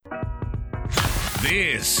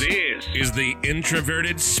This is the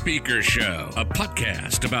Introverted Speaker Show, a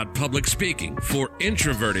podcast about public speaking for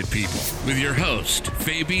introverted people with your host,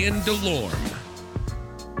 Fabian Delorme.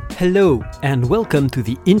 Hello, and welcome to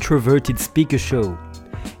the Introverted Speaker Show.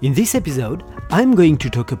 In this episode, I'm going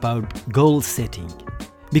to talk about goal setting.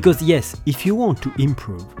 Because yes, if you want to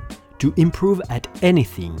improve at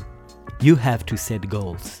anything, you have to set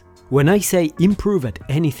goals. When I say improve at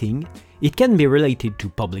anything, it can be related to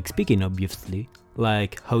public speaking, obviously,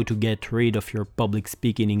 like how to get rid of your public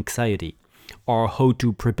speaking anxiety, or how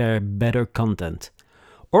to prepare better content.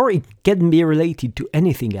 Or it can be related to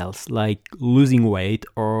anything else, like losing weight,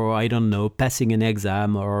 or passing an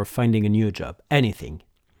exam, or finding a new job, anything.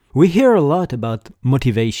 We hear a lot about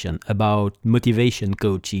motivation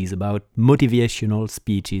coaches, about motivational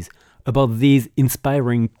speeches, about these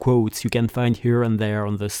inspiring quotes you can find here and there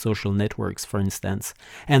on the social networks, for instance,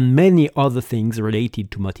 and many other things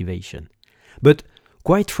related to motivation. But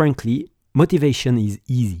quite frankly, motivation is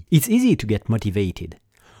easy. It's easy to get motivated.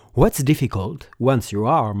 What's difficult, once you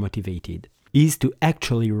are motivated, is to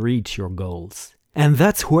actually reach your goals. And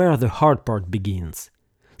that's where the hard part begins.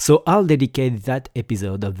 So I'll dedicate that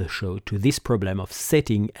episode of the show to this problem of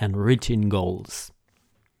setting and reaching goals.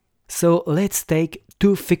 So let's take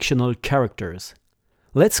two fictional characters.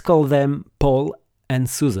 Let's call them Paul and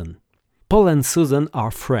Susan. Paul and Susan are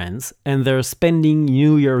friends and they're spending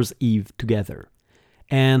New Year's Eve together.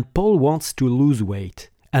 And Paul wants to lose weight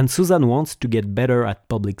and Susan wants to get better at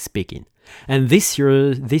public speaking. And this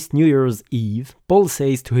New Year's Eve, Paul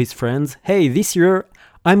says to his friends, "Hey, this year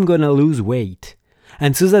I'm gonna lose weight."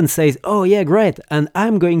 And Susan says, "Oh yeah, great, and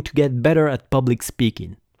I'm going to get better at public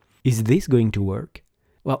speaking." Is this going to work?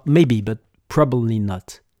 Well, maybe, but probably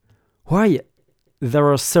not. Why? There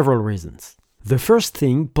are several reasons. The first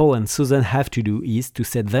thing Paul and Susan have to do is to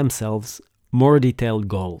set themselves more detailed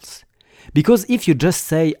goals. Because if you just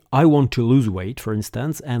say, "I want to lose weight," for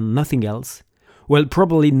instance, and nothing else, well,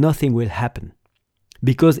 probably nothing will happen.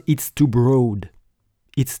 Because it's too broad.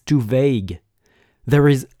 It's too vague. There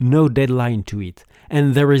is no deadline to it,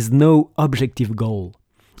 and there is no objective goal.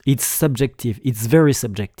 It's subjective, it's very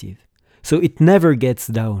subjective. So it never gets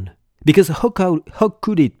done. Because how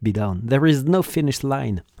could it be done? There is no finish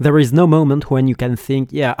line. There is no moment when you can think,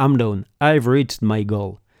 "Yeah, I'm done. I've reached my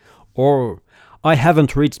goal." Or, "I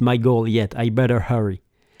haven't reached my goal yet. I better hurry."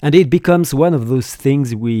 And it becomes one of those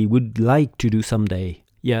things we would like to do someday.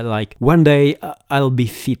 Yeah, like, one day I'll be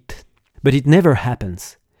fit. But it never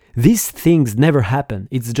happens. These things never happen.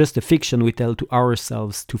 It's just a fiction we tell to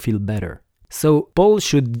ourselves to feel better. So Paul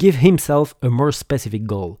should give himself a more specific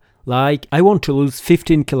goal. Like, "I want to lose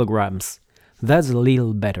 15 kilograms. That's a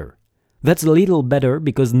little better. That's a little better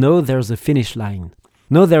because now there's a finish line.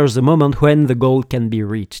 Now there's a moment when the goal can be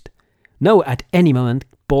reached. Now at any moment,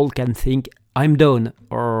 Paul can think, "I'm done,"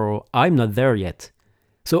 or "I'm not there yet."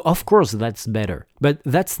 So of course that's better, but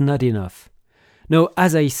that's not enough. Now,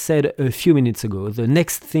 as I said a few minutes ago, the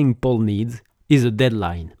next thing Paul needs is a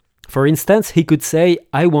deadline. For instance, he could say,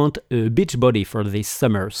 "I want a beach body for this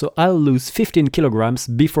summer, so I'll lose 15 kilograms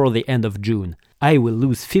before the end of June. I will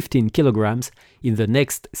lose 15 kilograms in the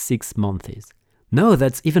next 6 months." No,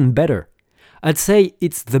 that's even better. I'd say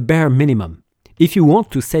it's the bare minimum. If you want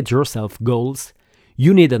to set yourself goals,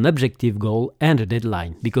 you need an objective goal and a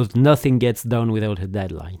deadline, because nothing gets done without a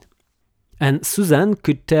deadline. And Susan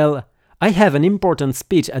could tell, "I have an important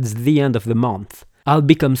speech at the end of the month. I'll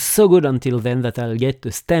become so good until then that I'll get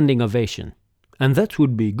a standing ovation." And that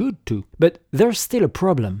would be good too. But there's still a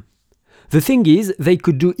problem. The thing is, they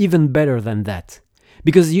could do even better than that.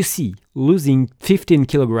 Because you see, losing 15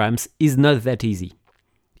 kilograms is not that easy.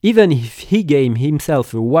 Even if he gave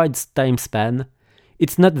himself a wide time span,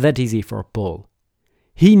 it's not that easy for Paul.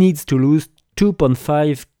 He needs to lose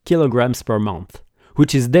 2.5 kilograms per month,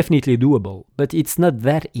 which is definitely doable, but it's not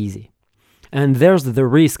that easy. And there's the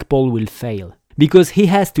risk Paul will fail. Because he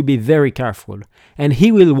has to be very careful, and he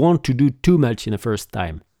will want to do too much in the first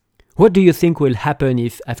time. What do you think will happen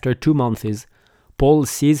if, after 2 months, Paul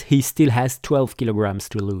sees he still has 12 kilograms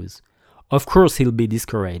to lose? Of course he'll be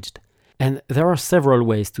discouraged. And there are several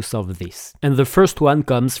ways to solve this. And the first one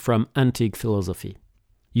comes from antique philosophy.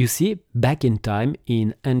 You see, back in time,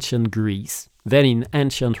 in ancient Greece, then in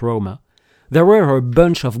ancient Rome, there were a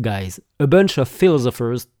bunch of guys, a bunch of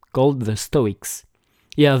philosophers called the Stoics.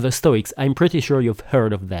 Yeah, the Stoics, I'm pretty sure you've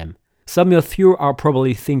heard of them. Some of you are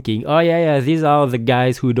probably thinking, "Oh yeah, these are the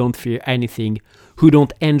guys who don't fear anything, who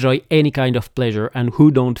don't enjoy any kind of pleasure, and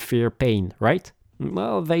who don't fear pain, right?"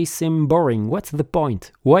 Well, they seem boring. What's the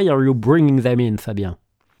point? Why are you bringing them in, Fabien?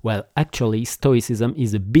 Well, actually, Stoicism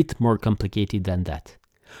is a bit more complicated than that.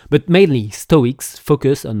 But mainly, Stoics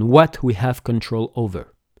focus on what we have control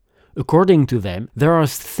over. According to them, there are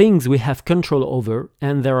things we have control over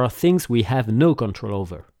and there are things we have no control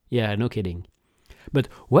over. Yeah, no kidding. But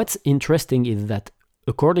what's interesting is that,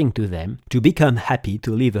 according to them, to become happy,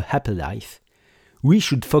 to live a happy life, we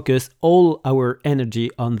should focus all our energy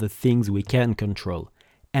on the things we can control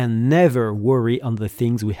and never worry on the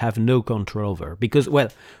things we have no control over. Because, well,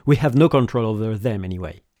 we have no control over them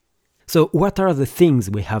anyway. So what are the things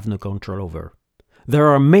we have no control over? There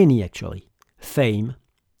are many actually. Fame,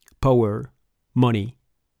 power, money,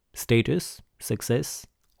 status, success,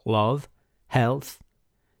 love, health,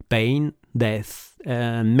 pain, death,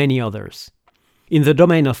 and many others. In the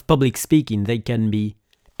domain of public speaking, they can be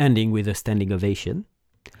ending with a standing ovation,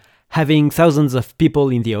 having thousands of people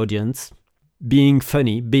in the audience, being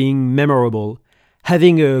funny, being memorable,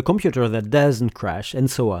 having a computer that doesn't crash, and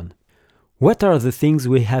so on. What are the things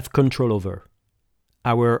we have control over?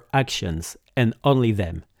 Our actions, and only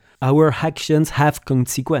them. Our actions have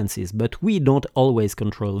consequences, but we don't always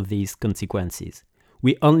control these consequences.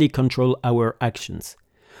 We only control our actions.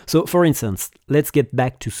 So, for instance, let's get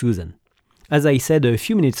back to Susan. As I said a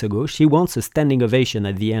few minutes ago, she wants a standing ovation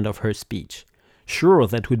at the end of her speech. Sure,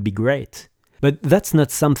 that would be great. But that's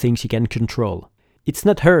not something she can control. It's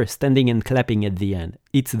not her standing and clapping at the end.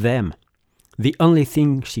 It's them. The only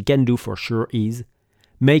thing she can do for sure is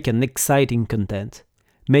make an exciting content,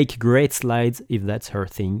 make great slides if that's her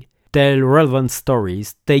thing, tell relevant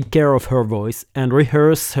stories, take care of her voice, and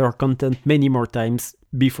rehearse her content many more times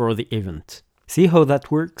before the event. See how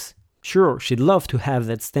that works? Sure, she'd love to have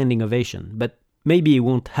that standing ovation, but maybe it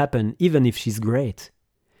won't happen even if she's great.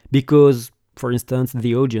 Because, for instance,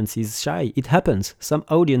 the audience is shy. It happens. Some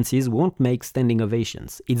audiences won't make standing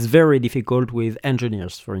ovations. It's very difficult with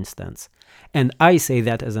engineers, for instance. And I say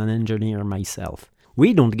that as an engineer myself.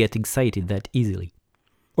 We don't get excited that easily.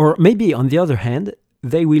 Or maybe, on the other hand,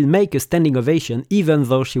 they will make a standing ovation even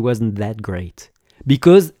though she wasn't that great.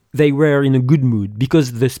 Because they were in a good mood,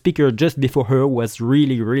 because the speaker just before her was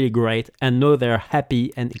really, really great, and now they're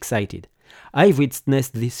happy and excited. I've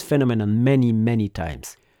witnessed this phenomenon many, many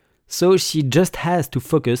times. So she just has to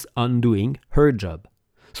focus on doing her job.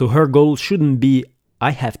 So her goal shouldn't be,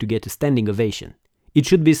 I have to get a standing ovation. It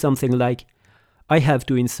should be something like, I have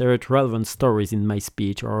to insert relevant stories in my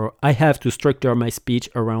speech, or I have to structure my speech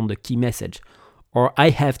around a key message, or I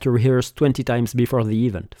have to rehearse 20 times before the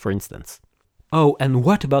event, for instance. Oh, and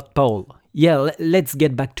what about Paul? Yeah, let's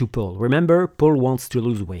get back to Paul. Remember, Paul wants to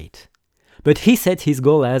lose weight. But he set his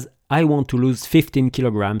goal as, I want to lose 15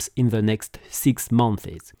 kilograms in the next 6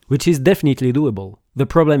 months, which is definitely doable. The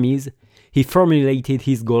problem is, he formulated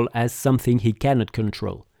his goal as something he cannot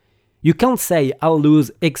control. You can't say, I'll lose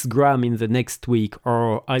X gram in the next week,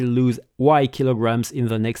 or I'll lose Y kilograms in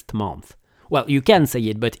the next month. Well, you can say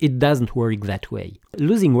it, but it doesn't work that way.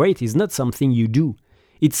 Losing weight is not something you do.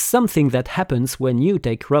 It's something that happens when you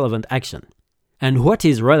take relevant action. And what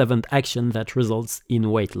is relevant action that results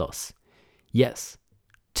in weight loss? Yes,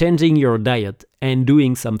 changing your diet and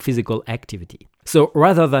doing some physical activity. So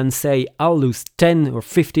rather than say, I'll lose 10 or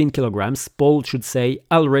 15 kilograms, Paul should say,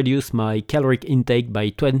 I'll reduce my caloric intake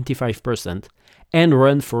by 25% and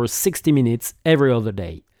run for 60 minutes every other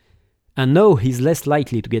day. And now he's less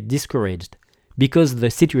likely to get discouraged because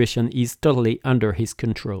the situation is totally under his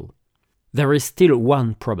control. There is still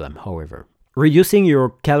one problem, however. Reducing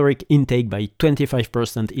your caloric intake by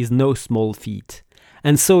 25% is no small feat,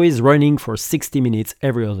 and so is running for 60 minutes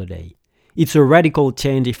every other day. It's a radical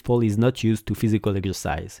change if Paul is not used to physical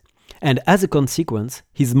exercise. And as a consequence,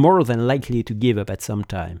 he's more than likely to give up at some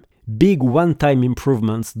time. Big one-time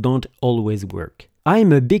improvements don't always work.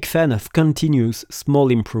 I'm a big fan of continuous small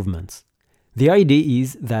improvements. The idea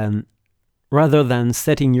is that rather than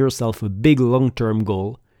setting yourself a big long-term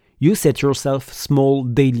goal, you set yourself small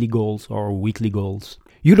daily goals or weekly goals.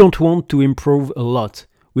 You don't want to improve a lot,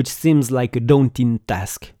 which seems like a daunting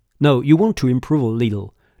task. No, you want to improve a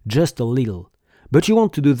little, just a little. But you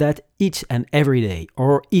want to do that each and every day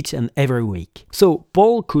or each and every week. So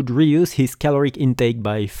Paul could reduce his caloric intake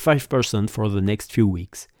by 5% for the next few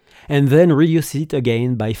weeks, and then reduce it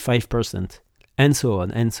again by 5%, and so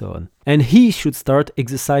on and so on. And he should start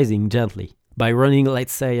exercising gently by running,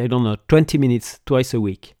 let's say, 20 minutes twice a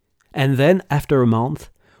week. And then, after a month,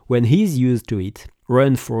 when he's used to it,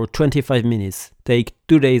 run for 25 minutes, take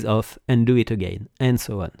 2 days off and do it again, and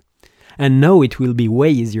so on. And now it will be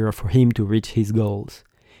way easier for him to reach his goals.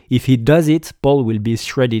 If he does it, Paul will be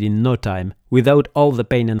shredded in no time, without all the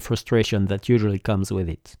pain and frustration that usually comes with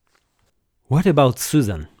it. What about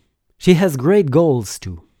Susan? She has great goals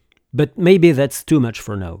too. But maybe that's too much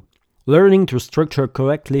for now. Learning to structure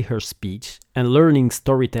correctly her speech and learning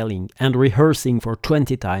storytelling and rehearsing for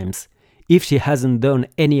 20 times, if she hasn't done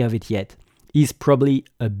any of it yet, is probably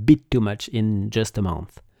a bit too much in just a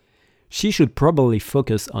month. She should probably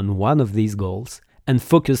focus on one of these goals and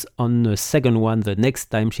focus on the second one the next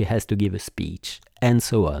time she has to give a speech, and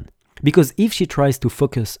so on. Because if she tries to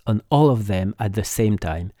focus on all of them at the same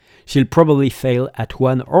time, she'll probably fail at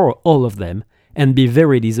one or all of them and be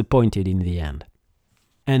very disappointed in the end.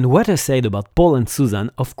 And what I said about Paul and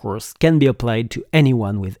Susan, of course, can be applied to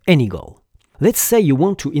anyone with any goal. Let's say you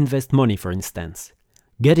want to invest money, for instance.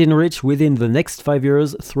 Getting rich within the next 5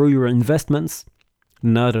 years through your investments?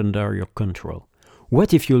 Not under your control.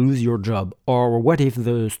 What if you lose your job? Or what if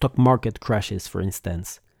the stock market crashes, for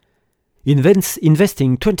instance?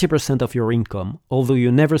 Investing 20% of your income, although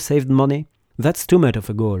you never saved money? That's too much of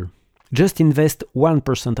a goal. Just invest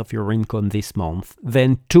 1% of your income this month,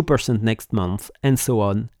 then 2% next month, and so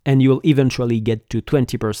on, and you'll eventually get to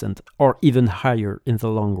 20% or even higher in the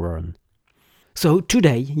long run. So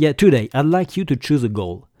today, I'd like you to choose a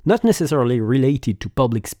goal, not necessarily related to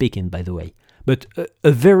public speaking, by the way, but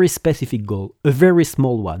a very specific goal, a very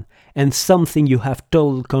small one, and something you have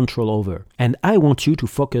total control over. And I want you to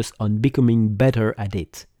focus on becoming better at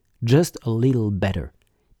it, just a little better.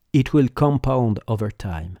 It will compound over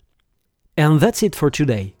time. And that's it for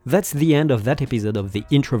today. That's the end of that episode of the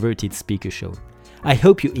Introverted Speaker Show. I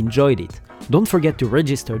hope you enjoyed it. Don't forget to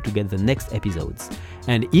register to get the next episodes.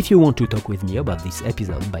 And if you want to talk with me about this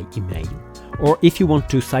episode by email, or if you want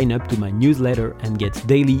to sign up to my newsletter and get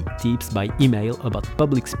daily tips by email about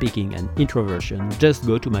public speaking and introversion, just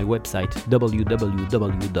go to my website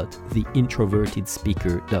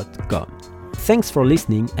www.theintrovertedspeaker.com. Thanks for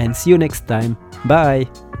listening and see you next time. Bye!